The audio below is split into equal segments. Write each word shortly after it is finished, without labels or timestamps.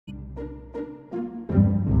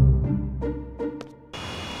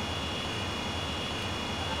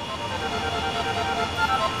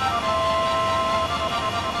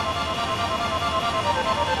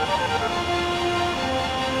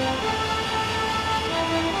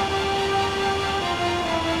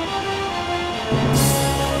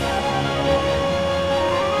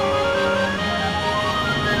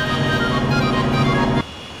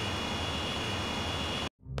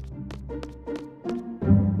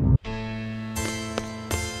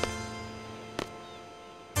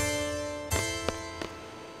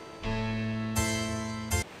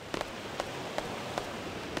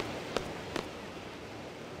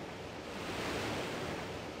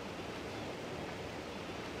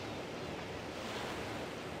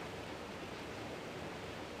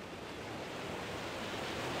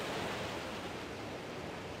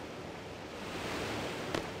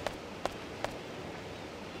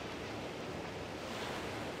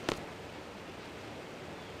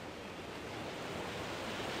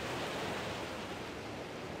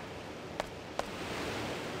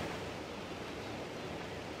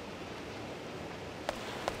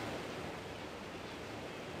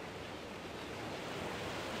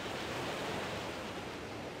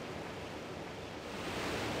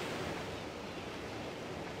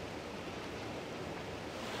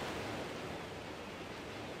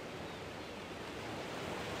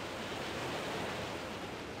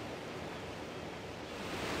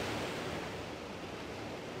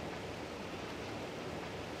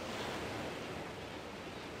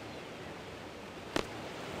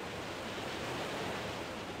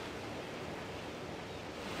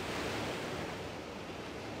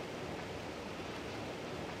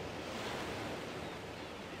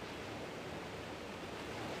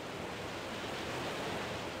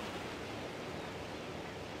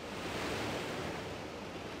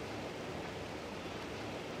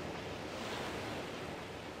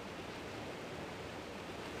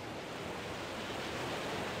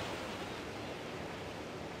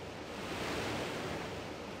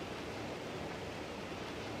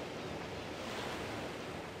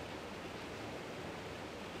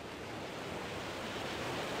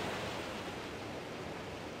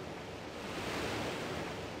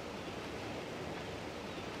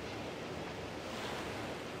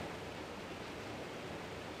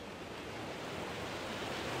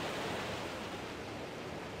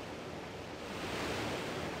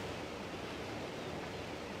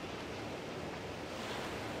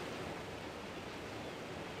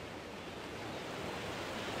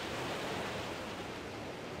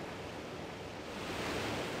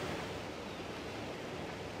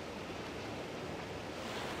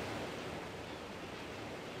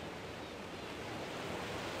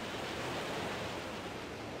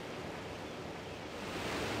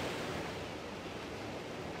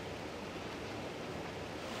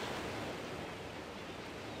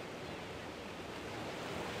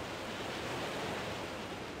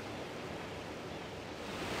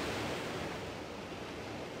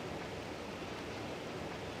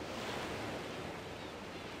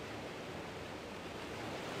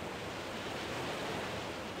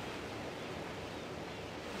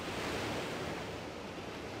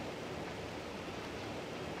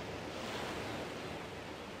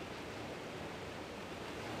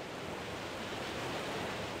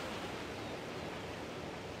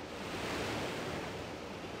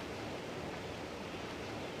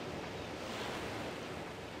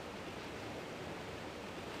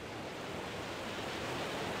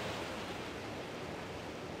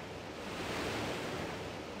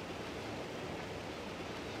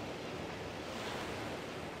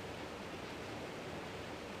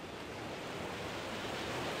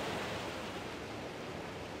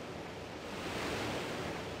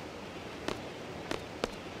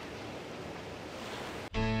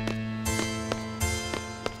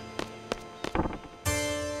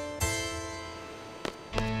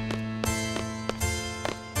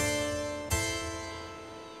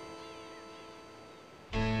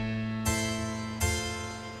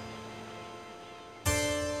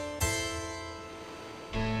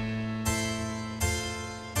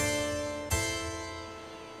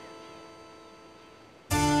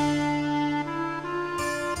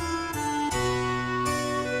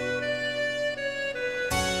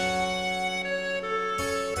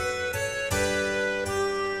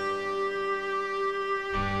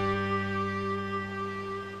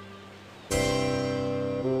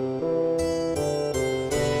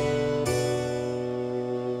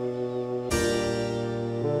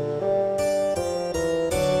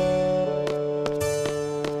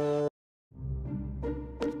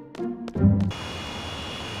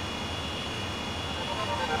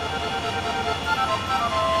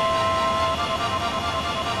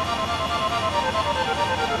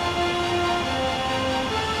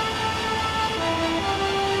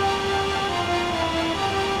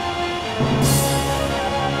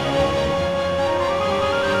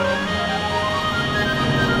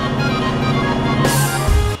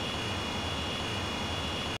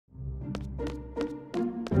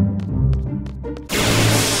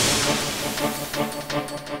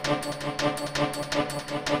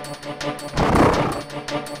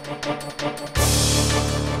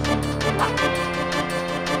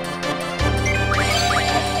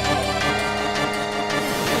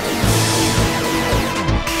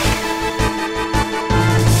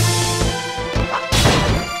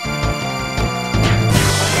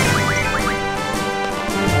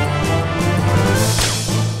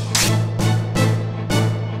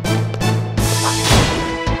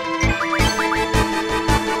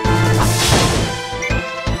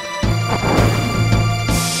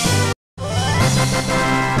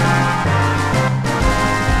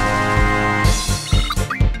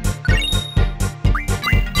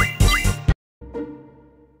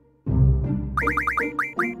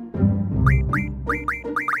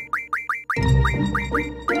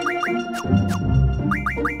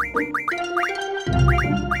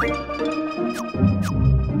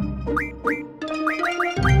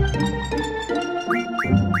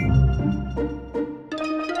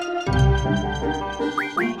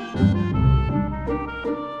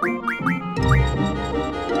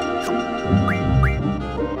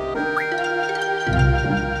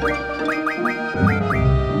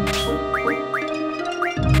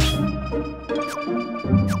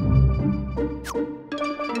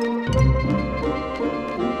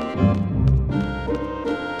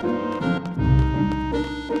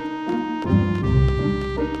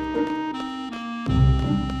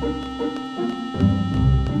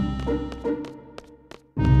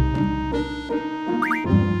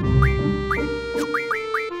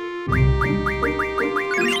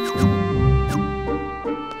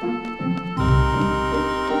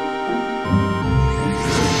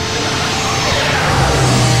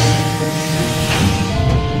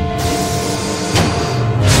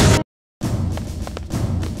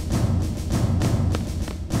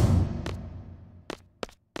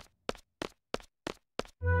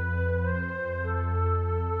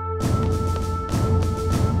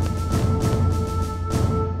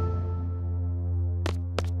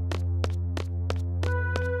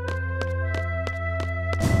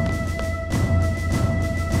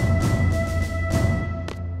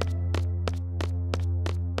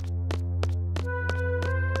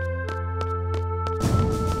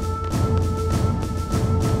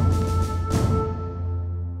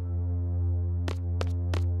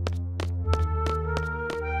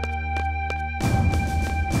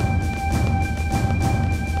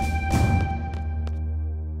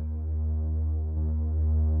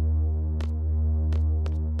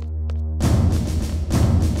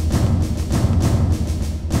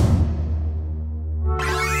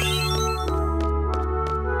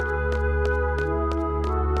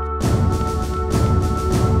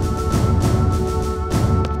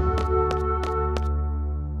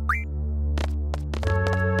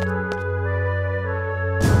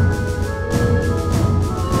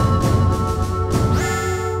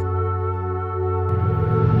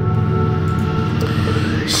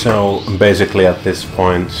So basically at this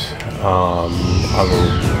point I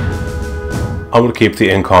will keep the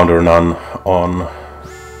encounter none on,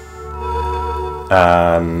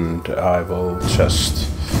 and I will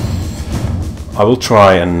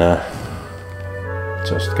try and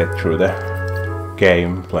just get through the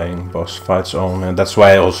game playing boss fights only, and that's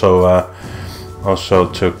why I also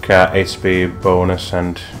took HP bonus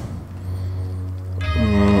and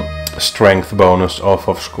strength bonus off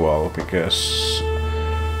of Squall, because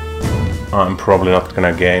I'm probably not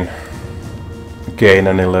gonna gain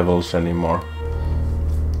any levels anymore.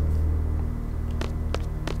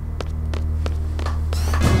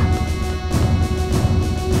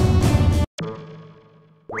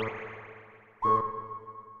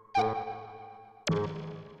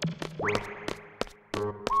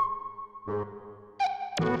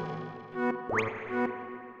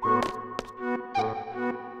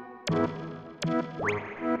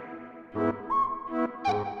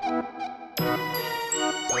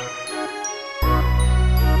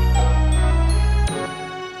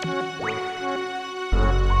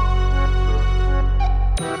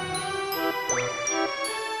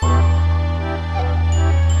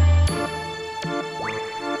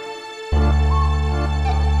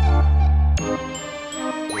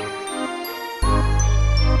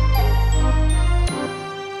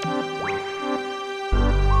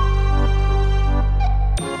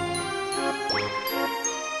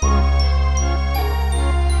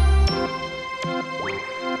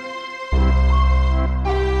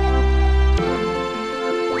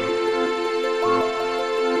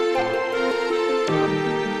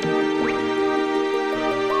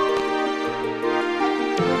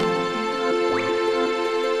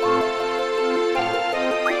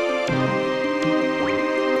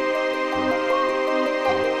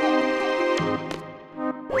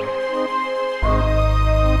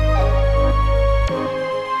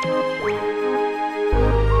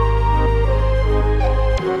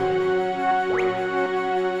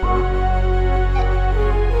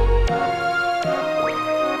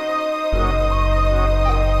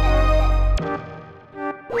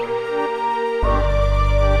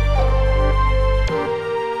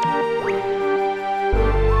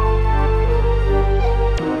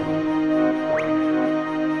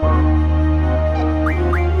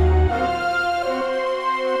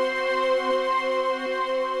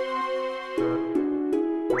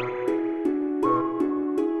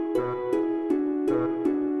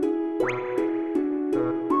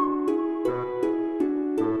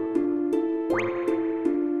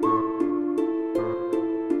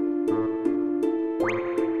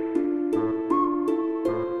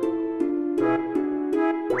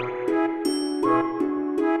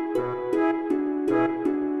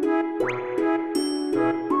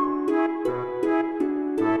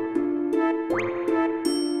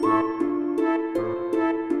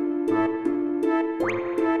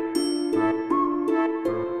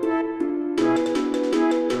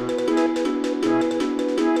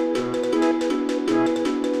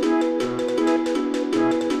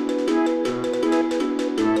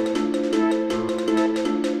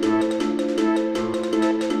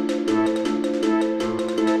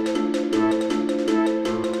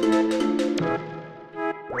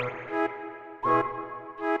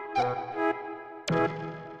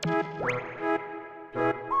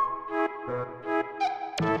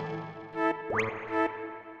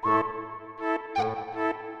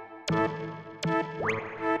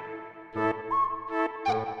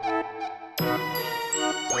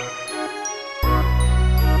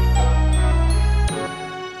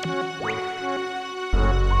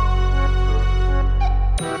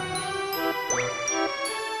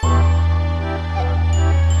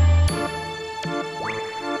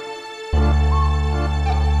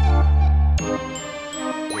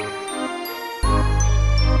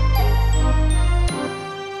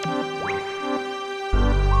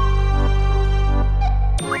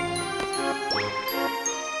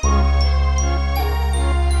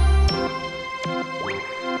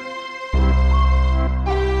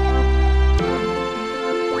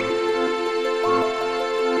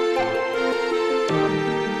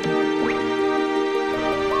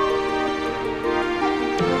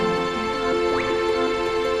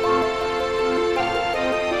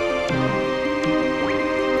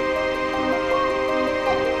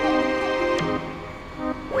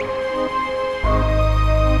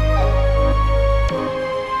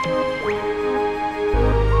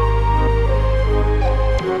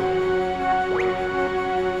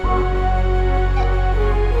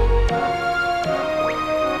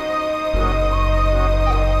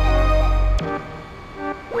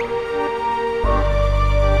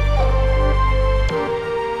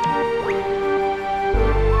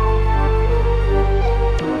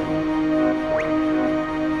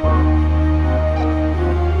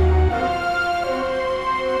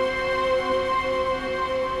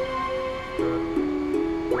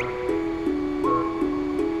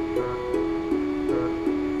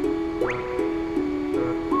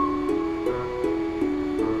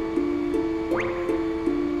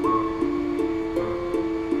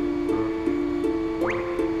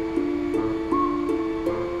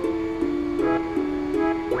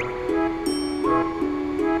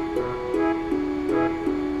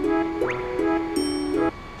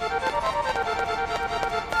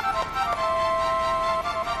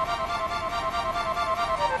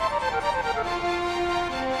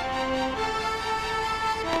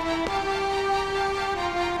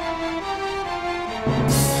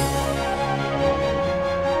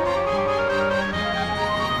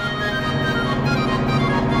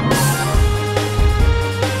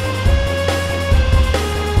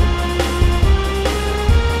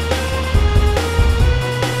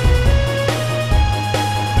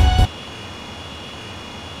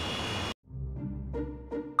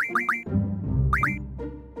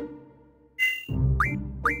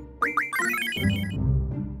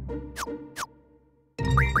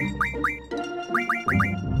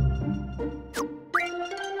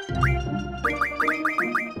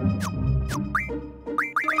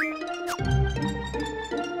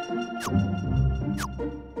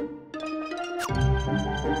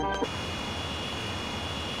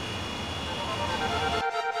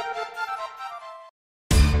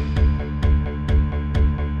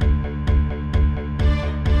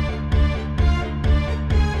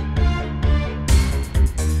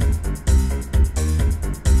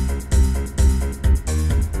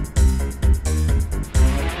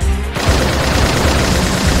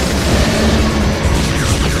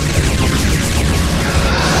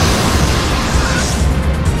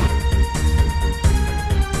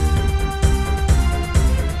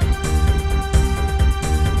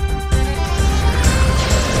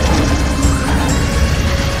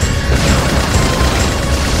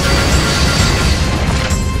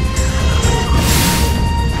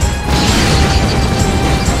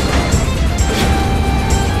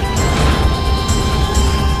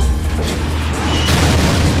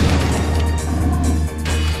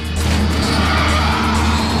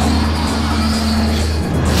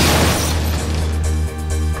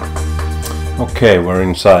 Okay, we're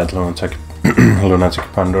inside Lunatic, Lunatic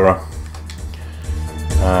Pandora.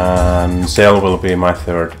 And Zell will be my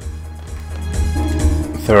third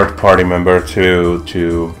party member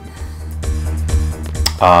to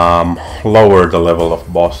lower the level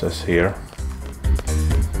of bosses here.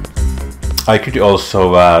 I could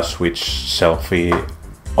also switch selfie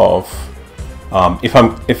off.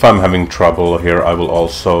 If I'm having trouble here, I will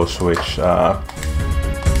also switch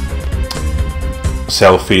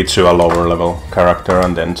selfie to a lower level character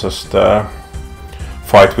and then just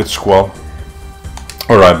fight with Squall.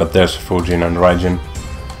 Alright, but there's Fujin and Raijin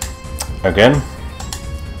again.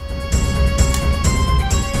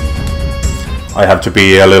 I have to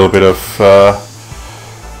be a little bit of...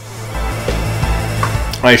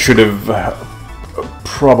 I should have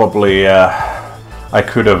probably... I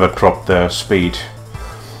could have dropped the speed,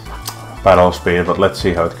 battle speed, but let's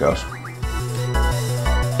see how it goes.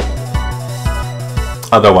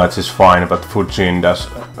 Otherwise it's fine, but Fujin does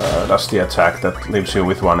the attack that leaves you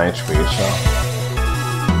with 1 HP, so...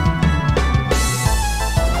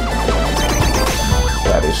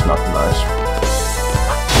 That is not nice.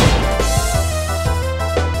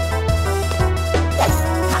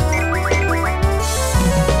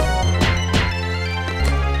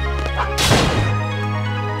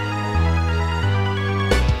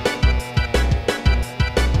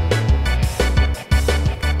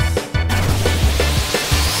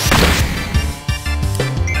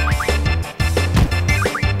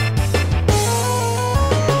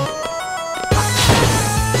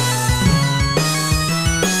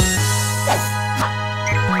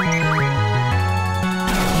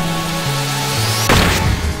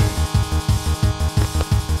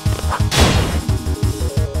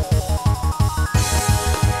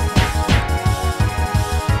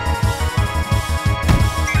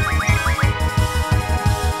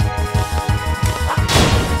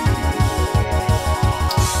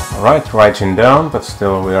 Right, Raijin down, but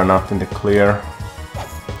still we are not in the clear.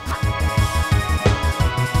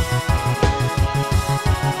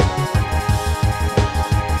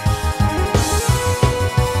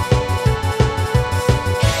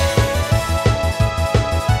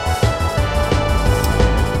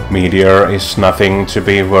 Meteor is nothing to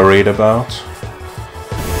be worried about.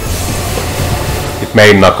 It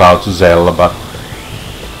may knock out Zell, but...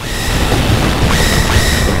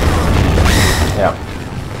 yeah.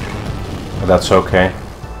 That's okay.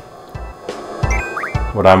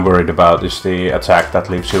 What I'm worried about is the attack that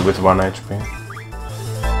leaves you with 1 HP.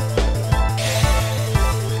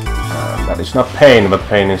 That is not pain, but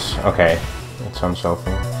pain is... okay. It's on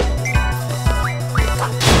Sophie.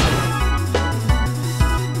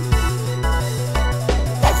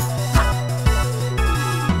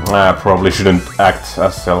 I probably shouldn't act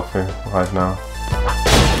as selfie right now.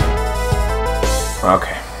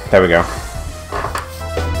 Okay, there we go.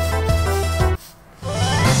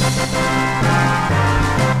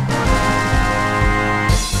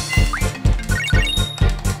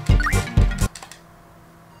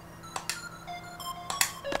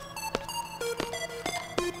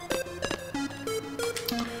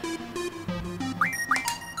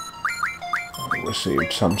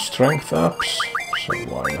 Received some strength ups, so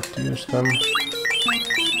why not use them?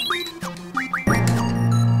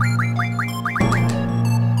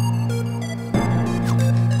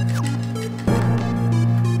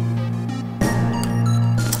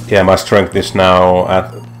 Yeah, my strength is now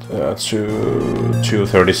at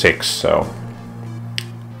 236, so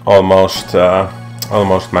almost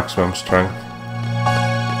maximum strength.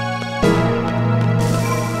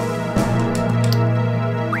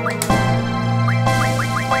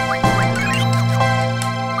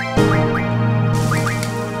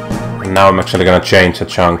 Now I'm actually gonna change the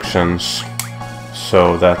junctions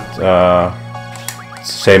so that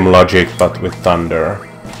same logic but with thunder.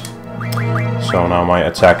 So now my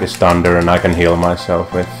attack is thunder and I can heal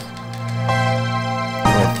myself with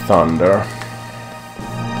thunder.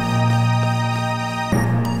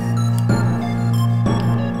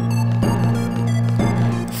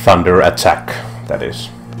 Thunder attack, that is.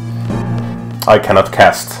 I cannot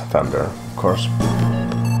cast thunder, of course.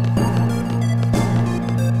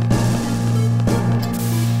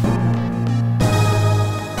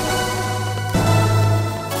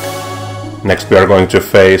 Next we are going to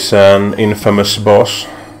face an infamous boss.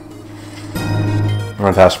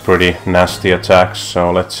 It has pretty nasty attacks,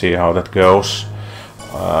 so let's see how that goes.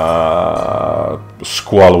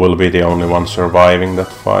 Squall will be the only one surviving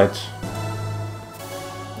that fight.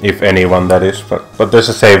 If anyone, that is, but there's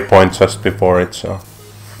a save point just before it, so...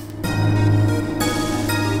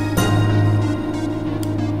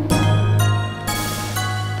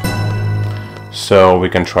 So we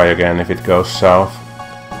can try again if it goes south.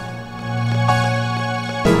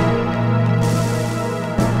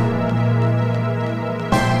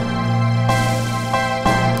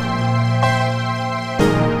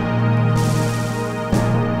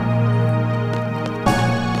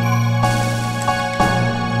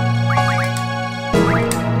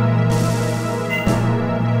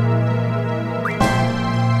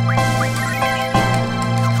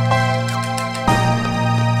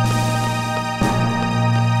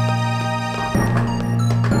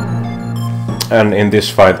 And in this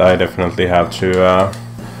fight I definitely have to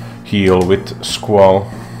heal with Squall.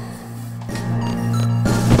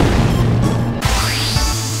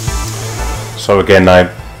 So again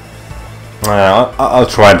I'll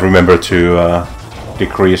try and remember to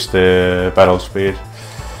decrease the battle speed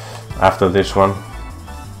after this one.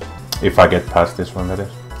 If I get past this one, that is.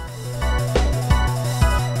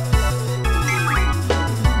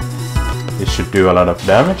 This should do a lot of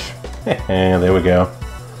damage. There we go.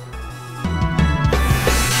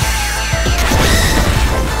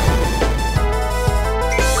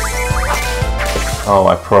 Oh,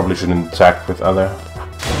 I probably shouldn't attack with other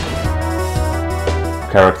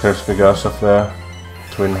characters because of the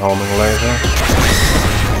twin homing laser.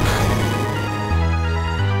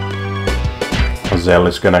 Zell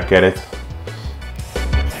is gonna get it.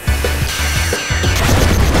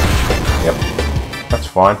 Yep, that's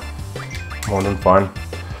fine. More than fine.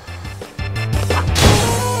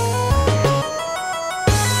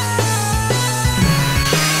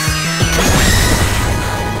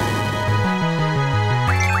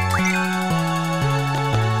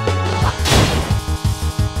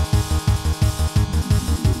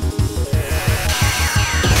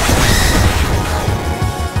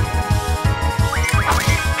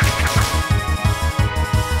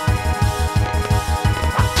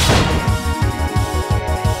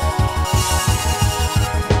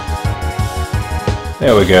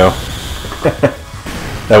 There we go.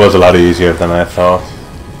 That was a lot easier than I thought,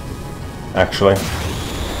 actually.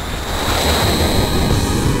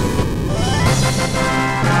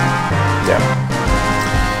 Yeah.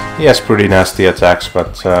 He has pretty nasty attacks,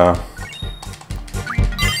 but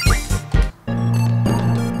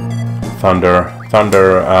thunder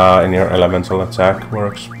in your elemental attack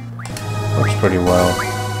works pretty well.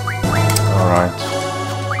 Alright.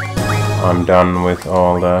 I'm done with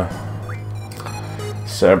all the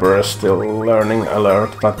Cerberus still learning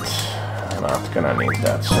alert, but I'm not gonna need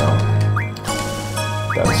that, so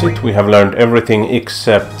that's it. We have learned everything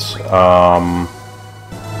except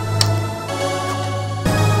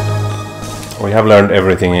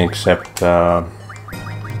battle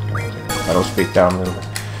speed down a little bit.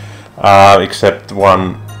 Except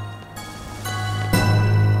one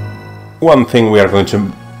thing we are going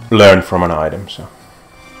to learn from an item, so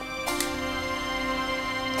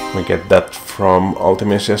we get that from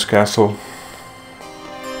Ultimisia's castle.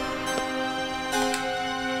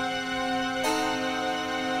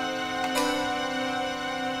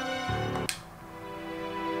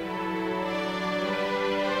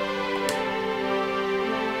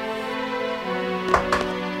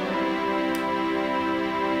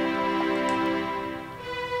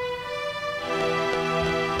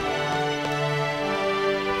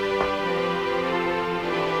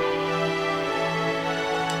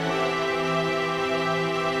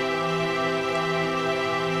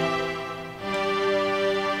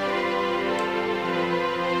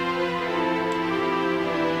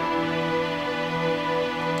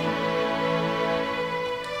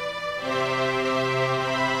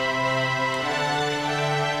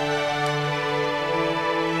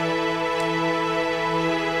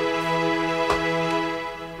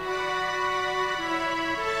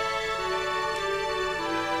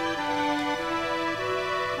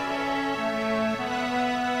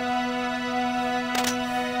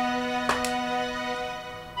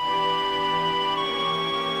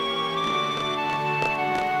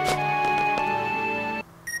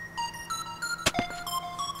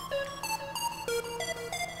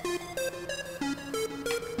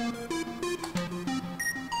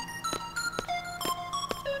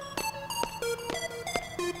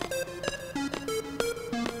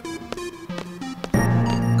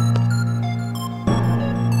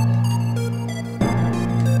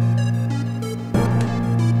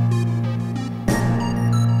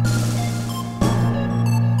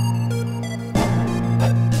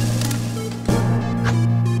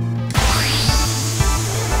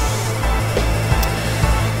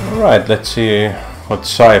 Alright, let's see what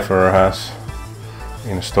Cypher has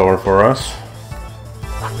in store for us.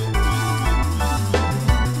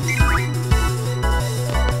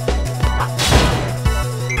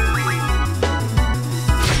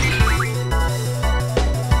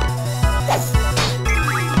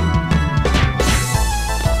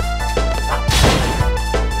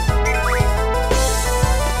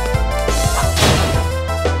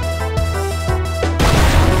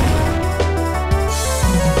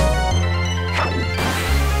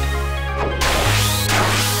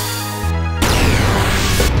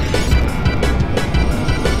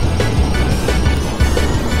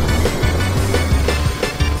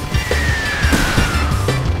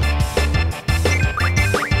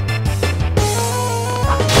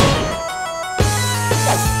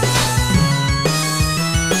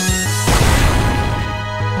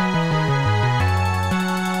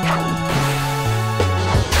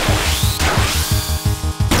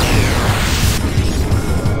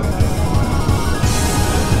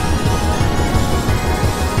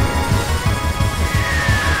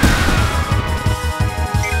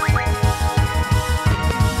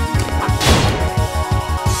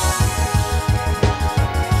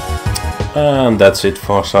 And that's it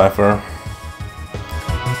for Cypher.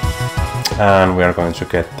 And we are going to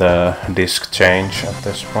get the disc change at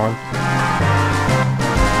this point.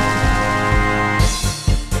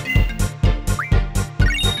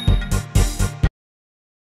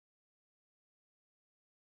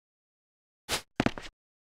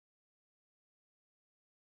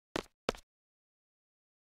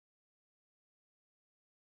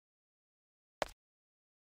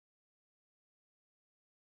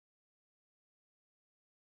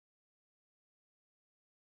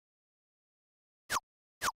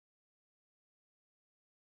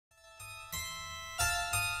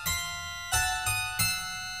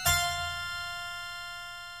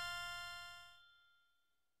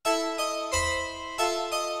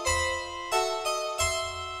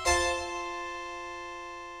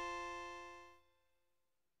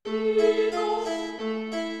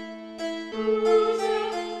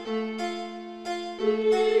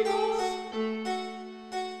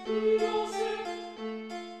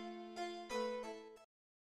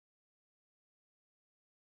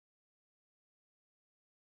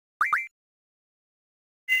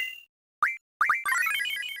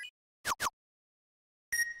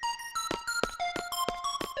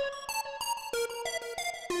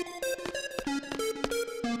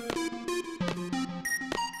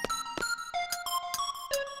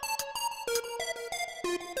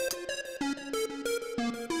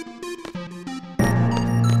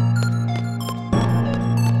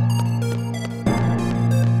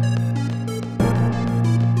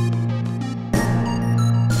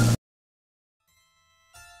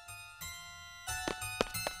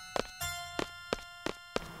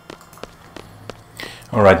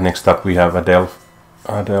 Alright, next up we have Adele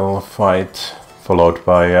fight, followed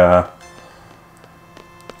by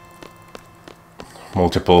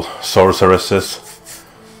multiple sorceresses.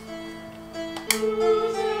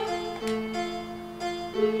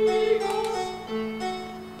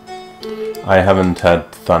 I haven't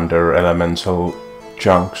had Thunder Elemental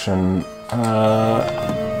Junction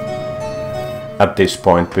at this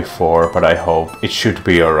point before, but I hope it should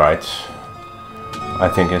be alright. I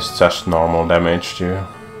think it's just normal damage to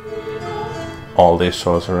all these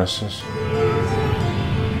sorceresses.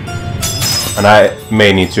 And I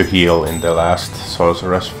may need to heal in the last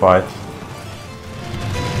sorceress fight.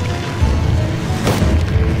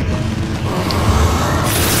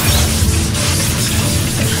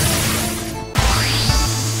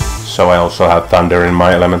 So I also have Thunder in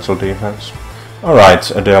my elemental defense. Alright,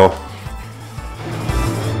 Adele.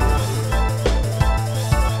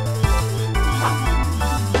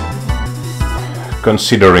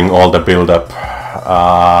 Considering all the build-up,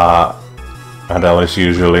 Adele is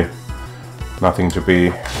usually nothing to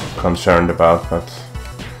be concerned about, but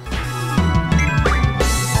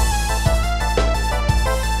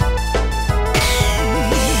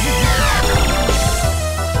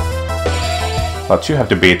you have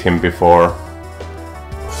to beat him before,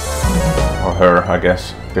 or her, I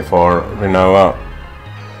guess, before Rinoa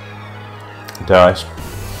dies.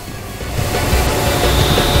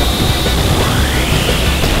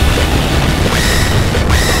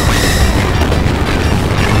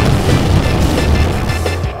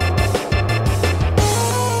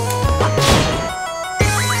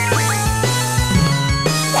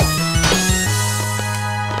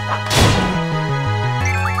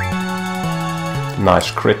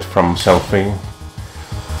 Nice crit from Selfie.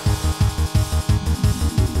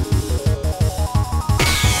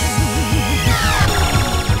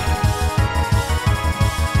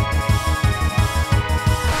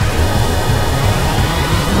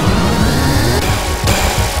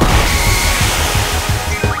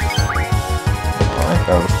 Alright,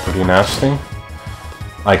 that was pretty nasty.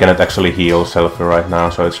 I cannot actually heal Selfie right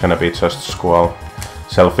now, so it's gonna be just Squall.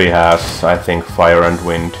 Selfie has, I think, Fire and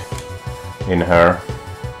Wind in her.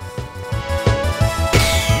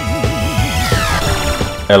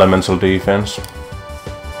 Elemental defense.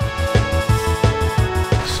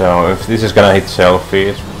 So if this is gonna hit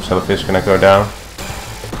Selfie, Selfie is gonna go down.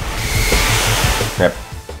 Yep.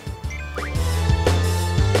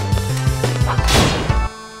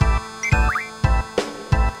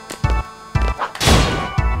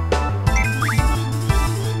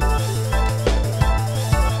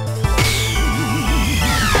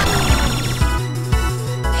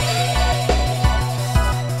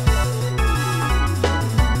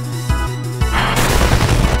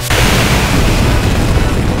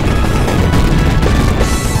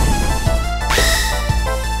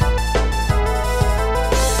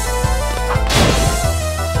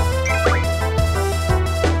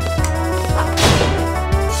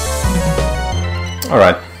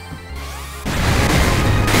 Alright.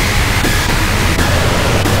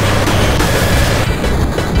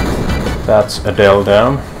 That's Adele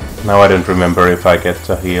down. Now I don't remember if I get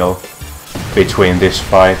a heal between this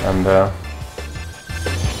fight and the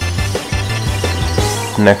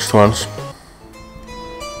next ones.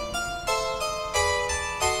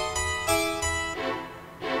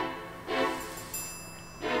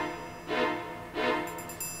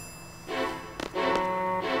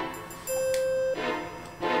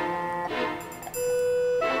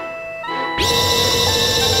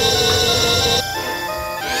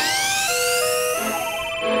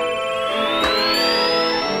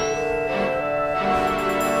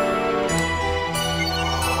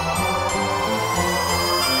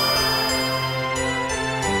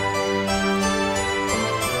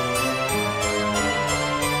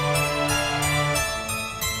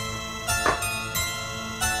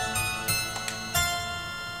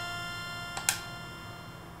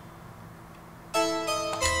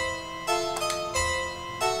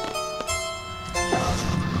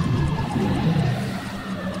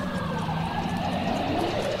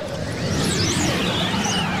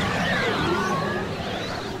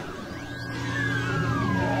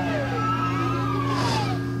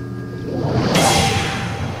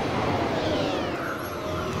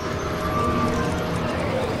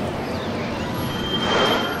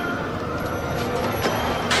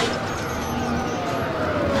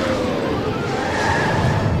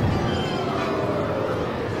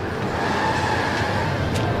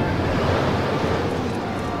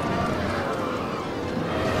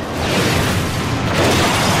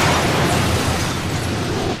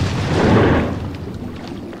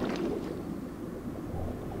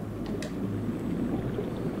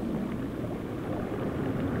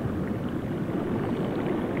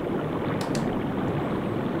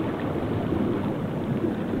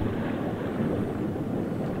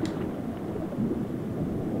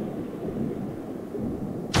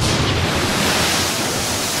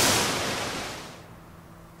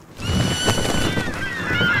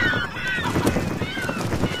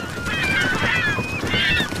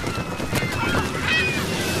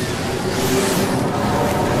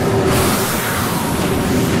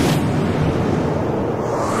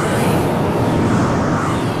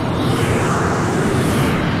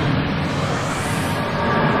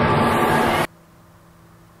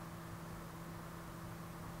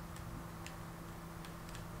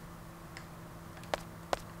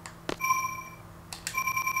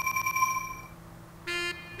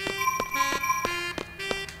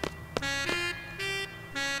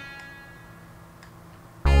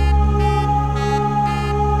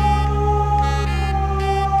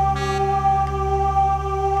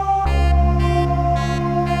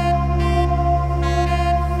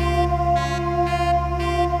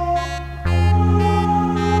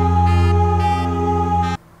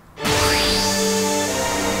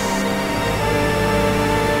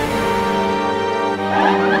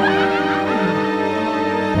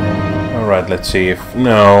 Alright, let's see if...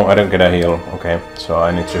 No, I don't get a heal. Okay, so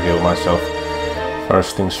I need to heal myself.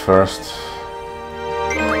 First things first.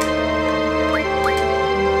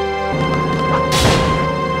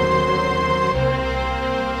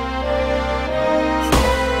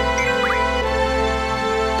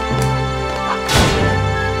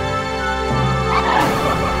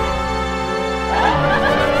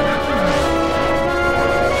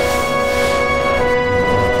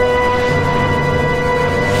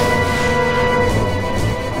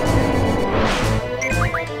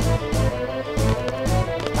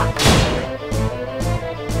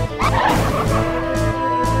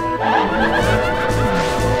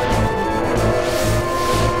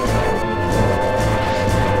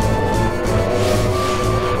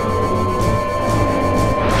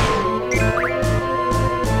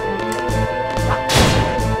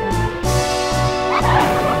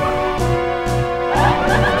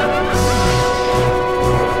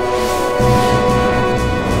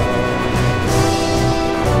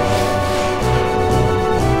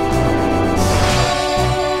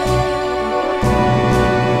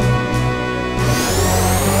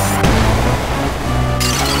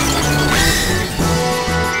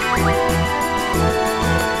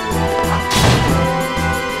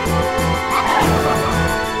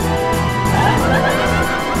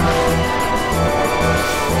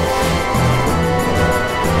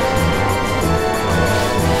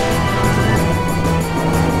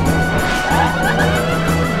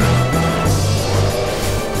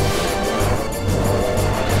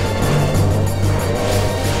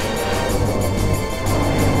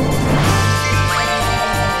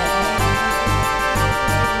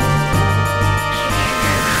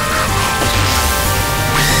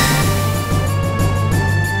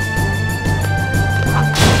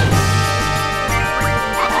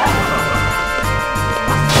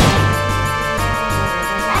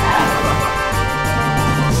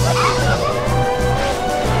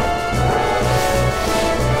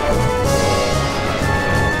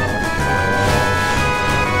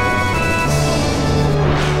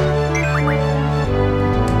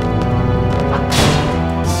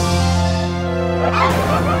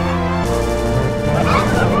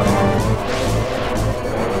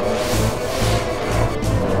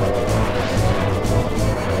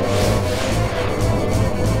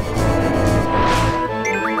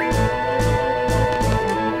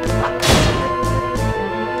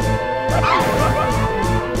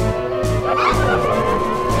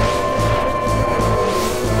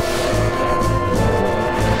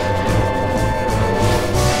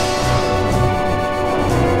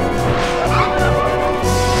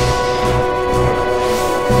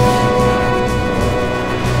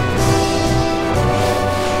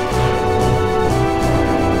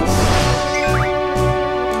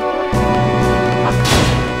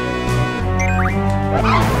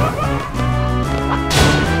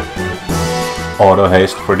 auto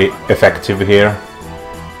haste pretty effective here.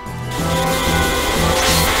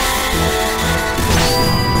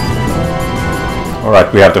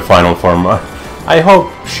 Alright, we have the final form. I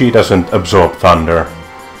hope she doesn't absorb thunder.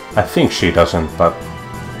 I think she doesn't, but...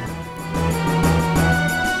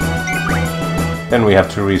 then we have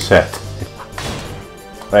to reset.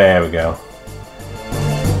 There we go.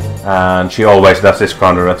 And she always does this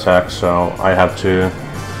counter attack, so I have to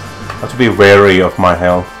be wary of my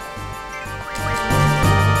health.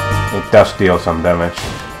 It does deal some damage.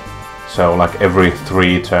 So like every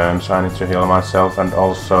 3 turns I need to heal myself, and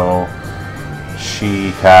also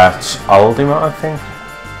she casts Ultima, I think.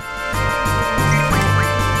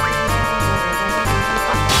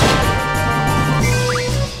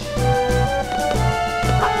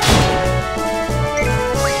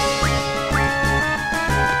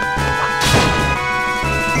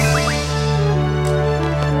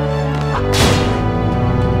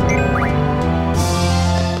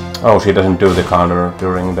 Oh, she doesn't do the counter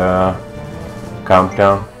during the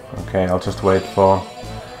countdown. Okay, I'll just wait for...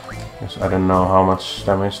 because I don't know how much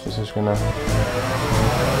damage this is gonna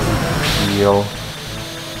deal.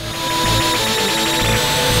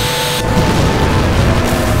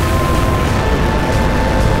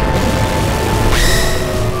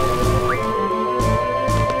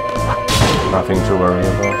 Nothing to worry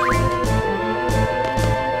about.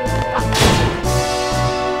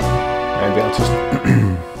 Maybe I'll just...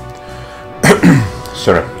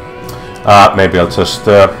 sorry. Maybe I'll just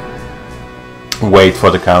wait for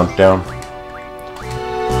the countdown.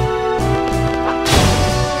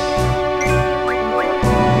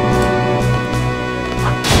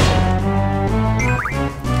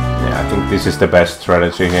 Yeah, I think this is the best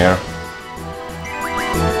strategy here.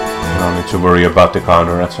 No need to worry about the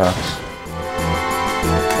counter attacks.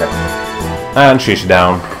 Yep. And she's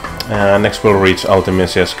down. Next we'll reach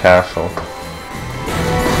Ultimisia's castle.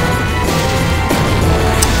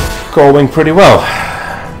 Going pretty well.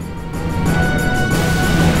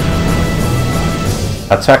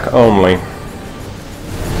 Attack only.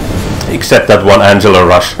 Except that one Angela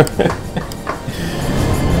rush.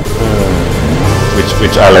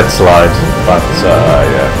 which I let slide. But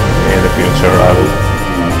yeah, in the future I will.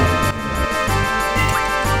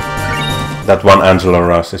 That one Angela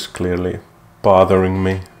rush is clearly bothering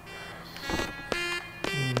me.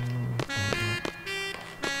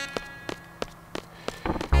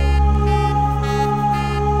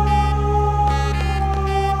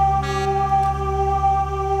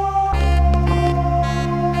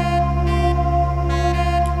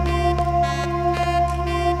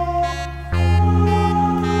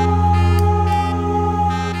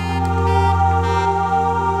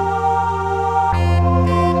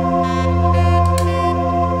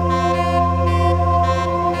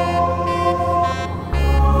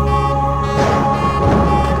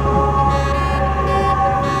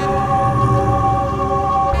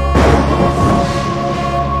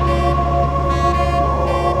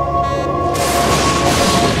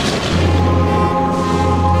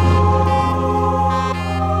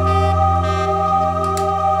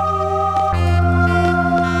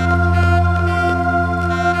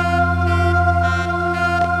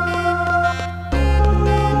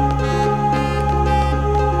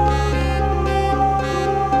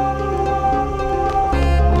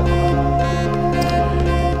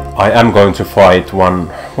 I am going to fight one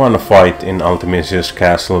fight in Ultimisia's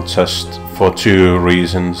castle just for 2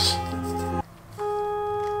 reasons.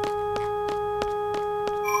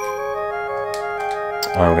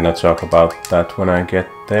 I'm gonna talk about that when I get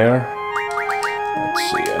there.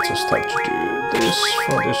 Let's see, I just have to do this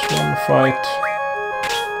for this one fight.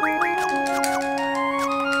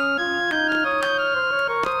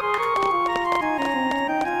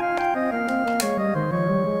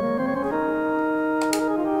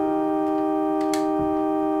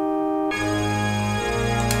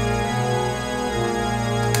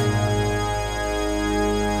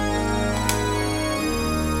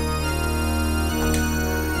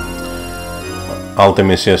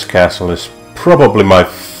 Ultimisia's castle is probably my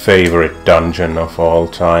favorite dungeon of all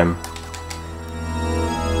time.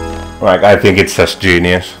 Like, I think it's just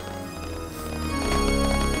genius.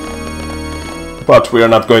 But we are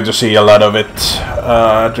not going to see a lot of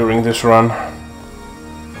it during this run.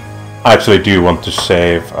 I actually do want to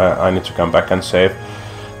save. I need to come back and save,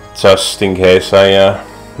 just in case I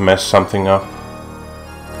mess something up.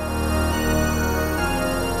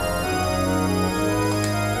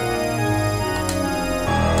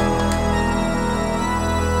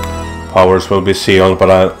 Powers will be sealed, but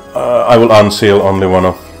I will unseal only one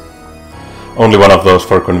of those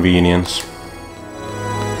for convenience.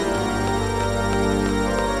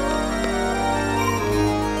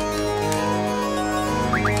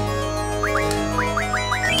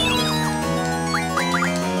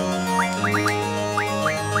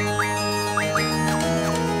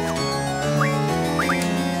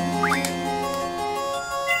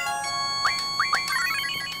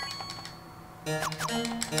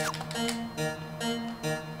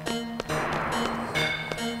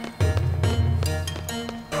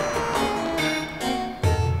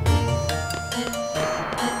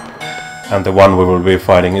 And the one we will be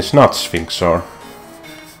fighting is not Sphinxor.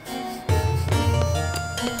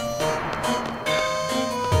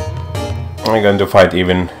 I'm going to fight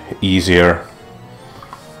even easier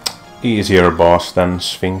boss than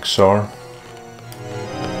Sphinxor.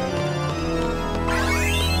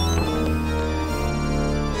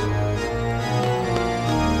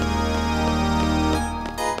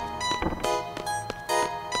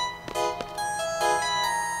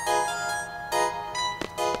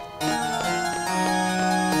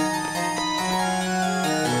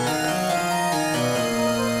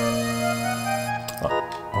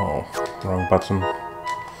 Wrong button.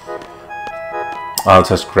 I'll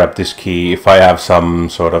just grab this key. If I have some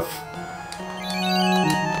sort of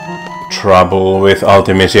trouble with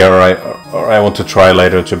Ultimisia, or I want to try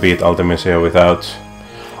later to beat Ultimisia without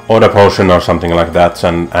Order Potion or something like that,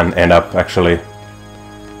 and end up actually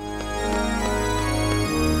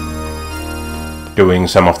doing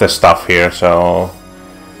some of the stuff here, so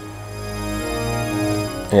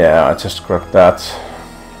yeah, I just grabbed that.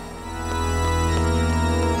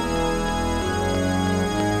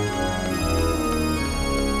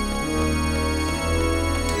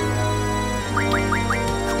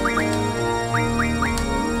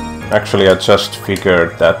 Actually, I just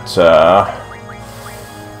figured that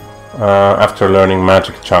after learning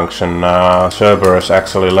Magic Junction, Cerberus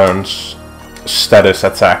actually learns status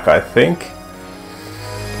attack, I think.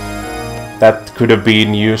 That could have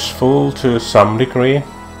been useful to some degree.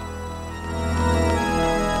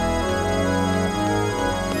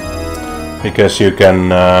 Because you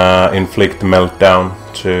can inflict meltdown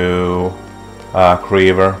to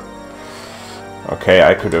Griever. Okay,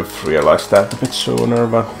 I could have realized that a bit sooner,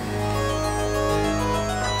 but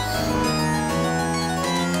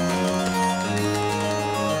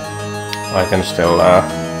I can still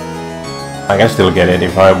get it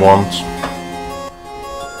if I want.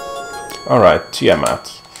 Alright,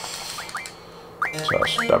 Tiamat.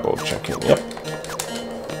 Just double checking, yep.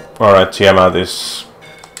 Alright, Tiamat is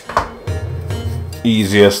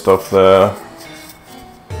easiest of the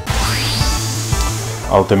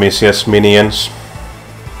Ultimisia's minions.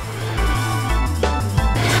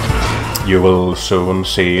 You will soon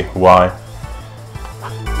see why.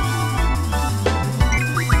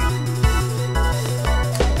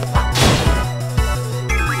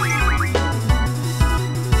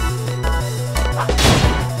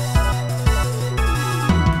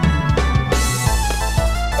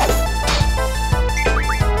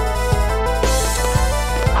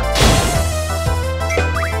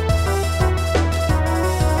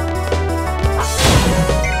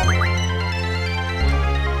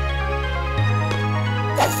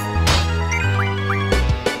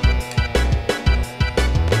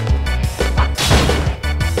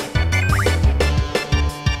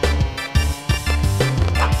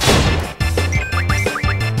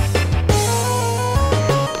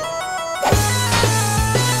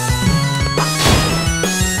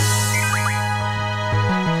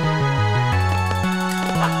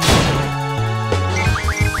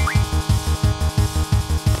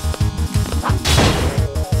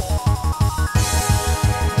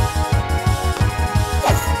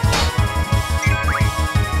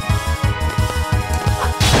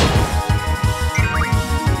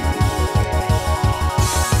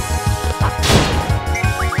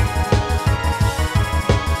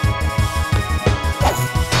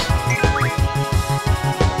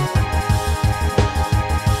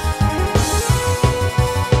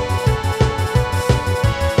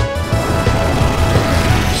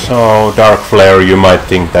 So Dark Flare, you might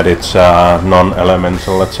think that it's a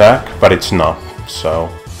non-elemental attack, but it's not. So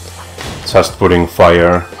just putting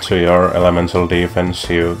fire to your elemental defense,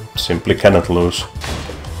 you simply cannot lose.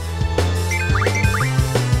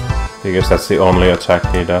 Because that's the only attack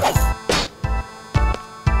he does.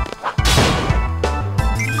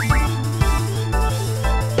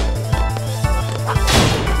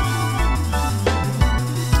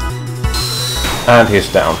 And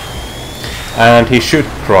he's down. And he should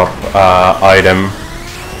drop item.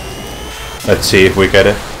 Let's see if we get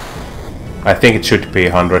it. I think it should be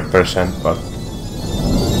 100%, but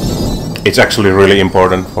it's actually really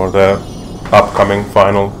important for the upcoming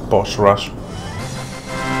final boss rush.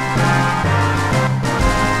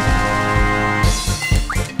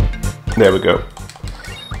 There we go.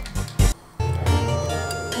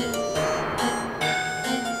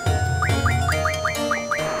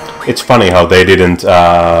 It's funny how they didn't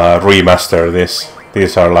remaster this.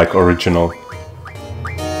 These are like original.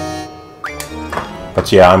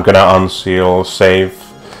 But yeah, I'm gonna unseal save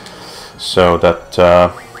so that...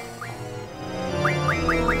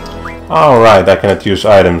 Alright, I cannot use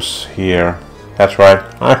items here. that's right.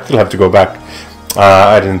 I still have to go back.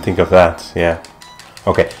 I didn't think of that. Yeah.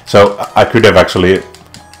 Okay, so I could have actually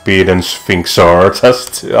beaten Sphinxor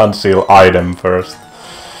just to unseal item first.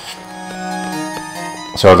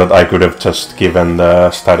 So that I could have just given the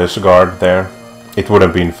status guard there. It would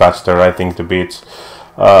have been faster, I think, to beat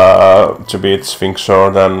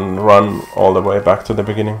Sphinxor than run all the way back to the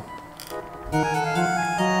beginning.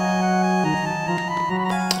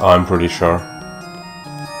 I'm pretty sure.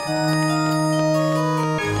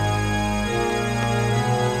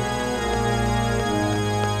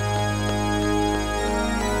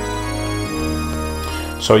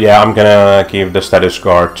 So yeah, I'm gonna give the status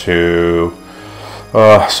guard to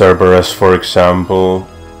Cerberus, for example,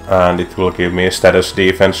 and it will give me a status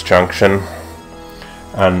defense junction,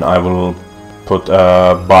 and I will put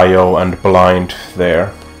bio and blind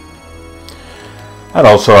there. And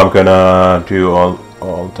also I'm gonna do all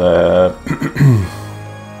the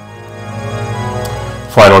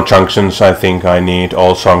final junctions I think I need.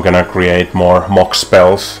 Also I'm gonna create more mock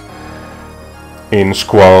spells in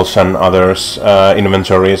Squalls and others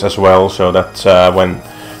inventories as well, so that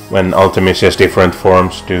when Ultimisia's different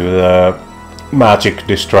forms do the magic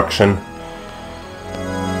destruction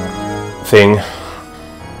thing.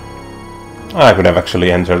 I could have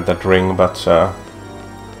actually entered that ring, but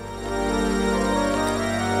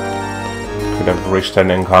could have risked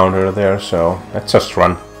an encounter there, so let's just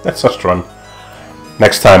run. Let's just run.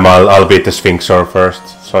 Next time I'll beat the Sphinxor first,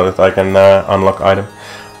 so that I can unlock item.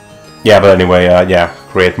 Yeah, but anyway, yeah,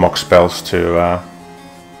 create mock spells to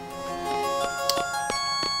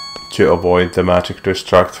avoid the magic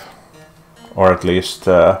destruct, or at least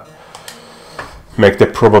make the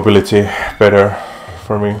probability better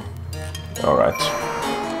for me. All right.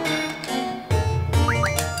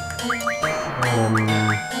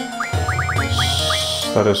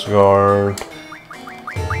 Status guard,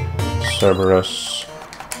 Cerberus.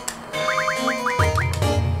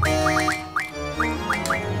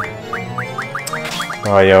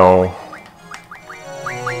 Bio.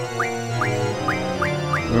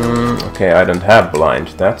 Okay, I don't have blind.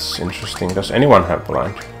 That's interesting. Does anyone have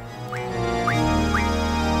blind?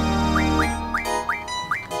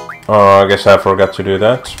 I guess I forgot to do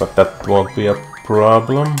that, but that won't be a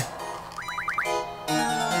problem. One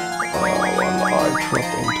eye drop into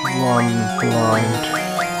one blind.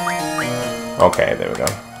 Okay, there we go.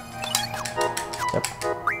 Yep.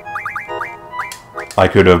 I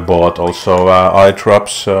could have bought also eye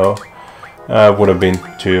drops, so would have been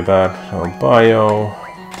too bad. So bio,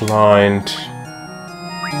 blind.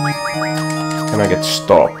 Can I get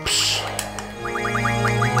stops?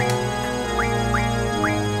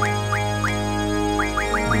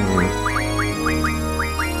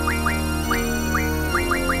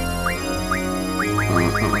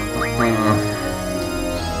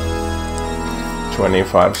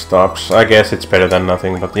 25 stops. I guess it's better than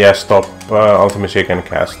nothing, but yeah, stop. Ultimate can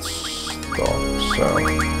cast stop, so.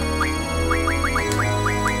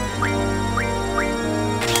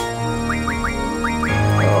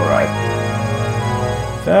 Alright.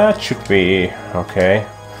 That should be okay.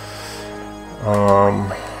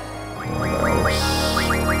 What else?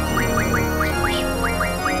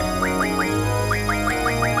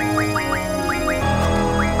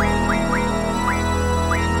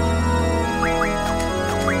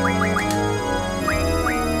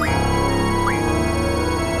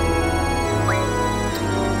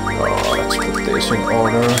 In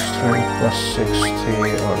order, strength plus 60,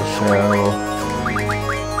 auto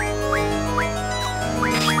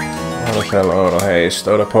shell, auto haste,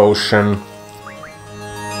 auto potion.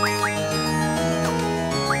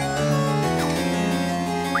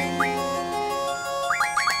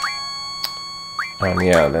 And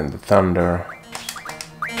yeah, then the thunder.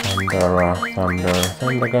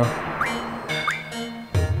 Thundaga.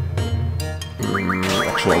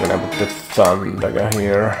 Actually, I'm gonna put the Thundaga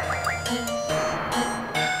here.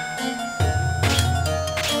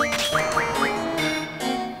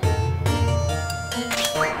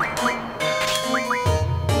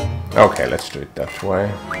 Okay, let's do it that way.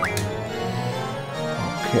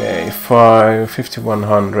 Okay,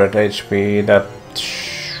 5100 HP, that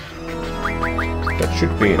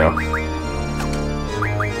should be enough.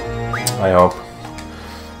 I hope.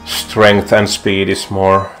 Strength and speed is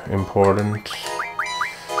more important.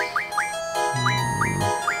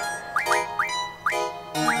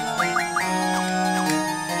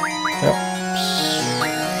 Yep.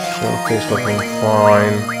 Showcase looking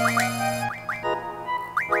fine.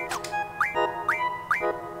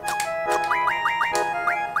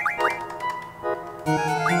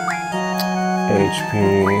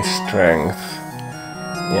 HP, strength.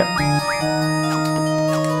 Yep.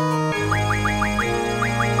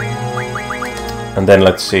 And then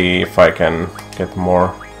let's see if I can get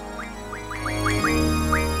more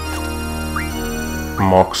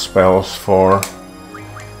mock spells for...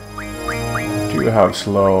 Do you have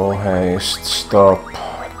slow, haste, stop,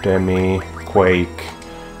 demi, quake,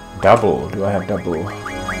 double? Do I have double?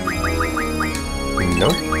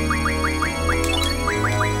 Nope.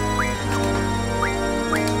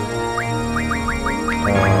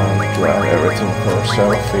 Grab everything for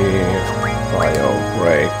selfie, bio,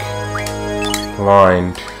 break,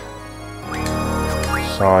 blind,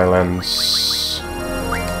 silence,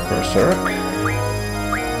 berserk.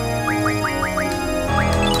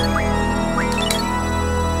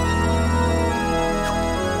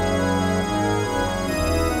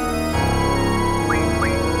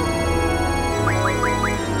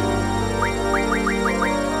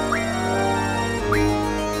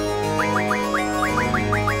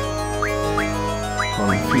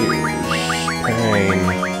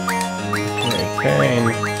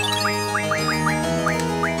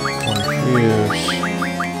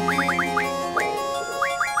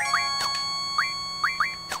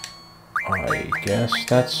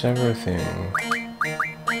 That's everything.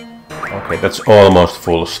 Okay, that's almost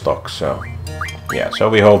full stock, so... Yeah, so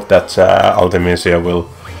we hope that Artemisia will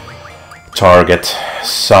target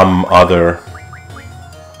some other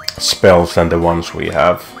spells than the ones we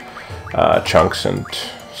have chunks, and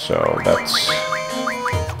so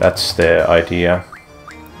that's the idea.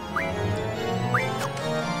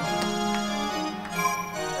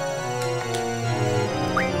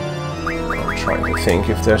 Trying to think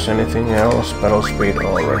if there's anything else. Battle speed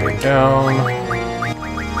already down.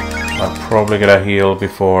 I'll probably get a heal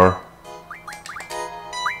before.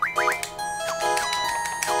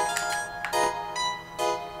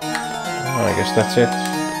 I guess that's it.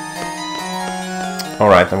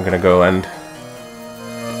 Alright, I'm gonna go and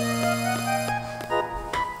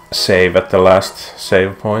save at the last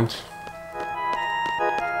save point.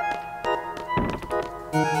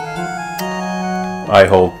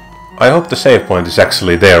 I hope the save point is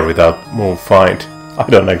actually there without move find. I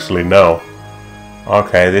don't actually know.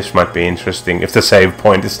 Okay, this might be interesting. If the save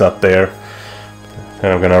point is not there,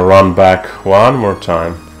 then I'm gonna run back one more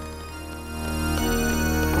time.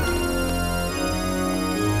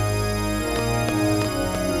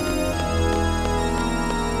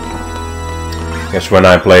 Guess when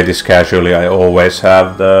I play this casually, I always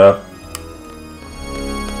have the...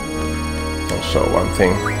 Also one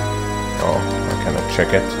thing. Oh, I cannot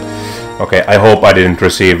check it. Okay, I hope I didn't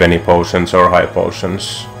receive any potions or high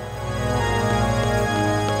potions.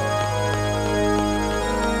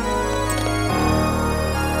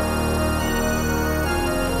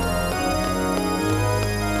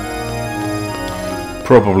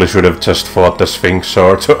 Probably should have just fought the Sphinx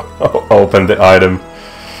Sword to open the item.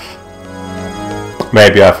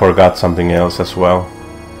 Maybe I forgot something else as well.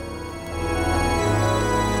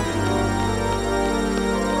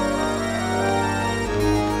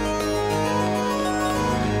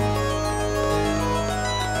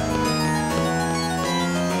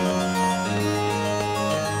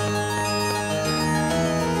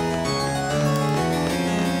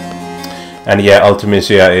 And yeah,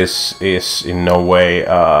 Artemisia is in no way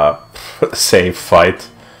a safe fight.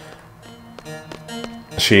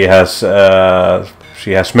 She has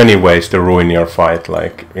many ways to ruin your fight,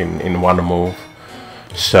 like in one move.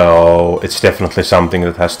 So it's definitely something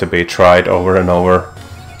that has to be tried over and over,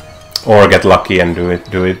 or get lucky and do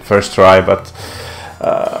it first try. But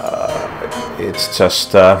it's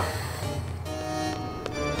just the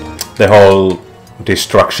whole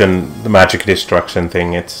destruction, the magic destruction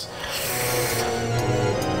thing. It's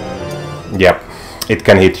yep, it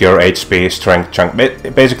can hit your HP strength chunk.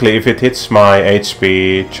 Basically, if it hits my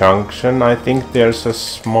HP junction, I think there's a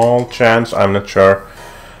small chance. I'm not sure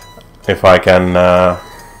if I can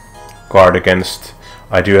guard against.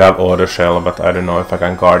 I do have auto shell, but I don't know if I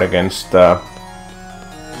can guard against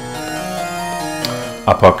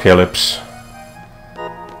Apocalypse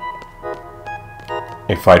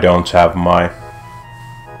if I don't have my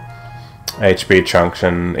HP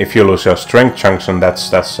junction. If you lose your strength junction,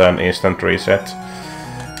 that's an instant reset.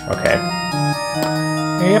 Okay.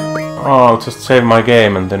 Yep. I'll just save my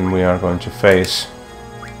game and then we are going to face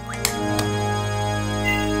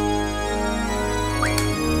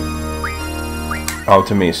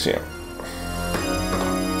Artemisia.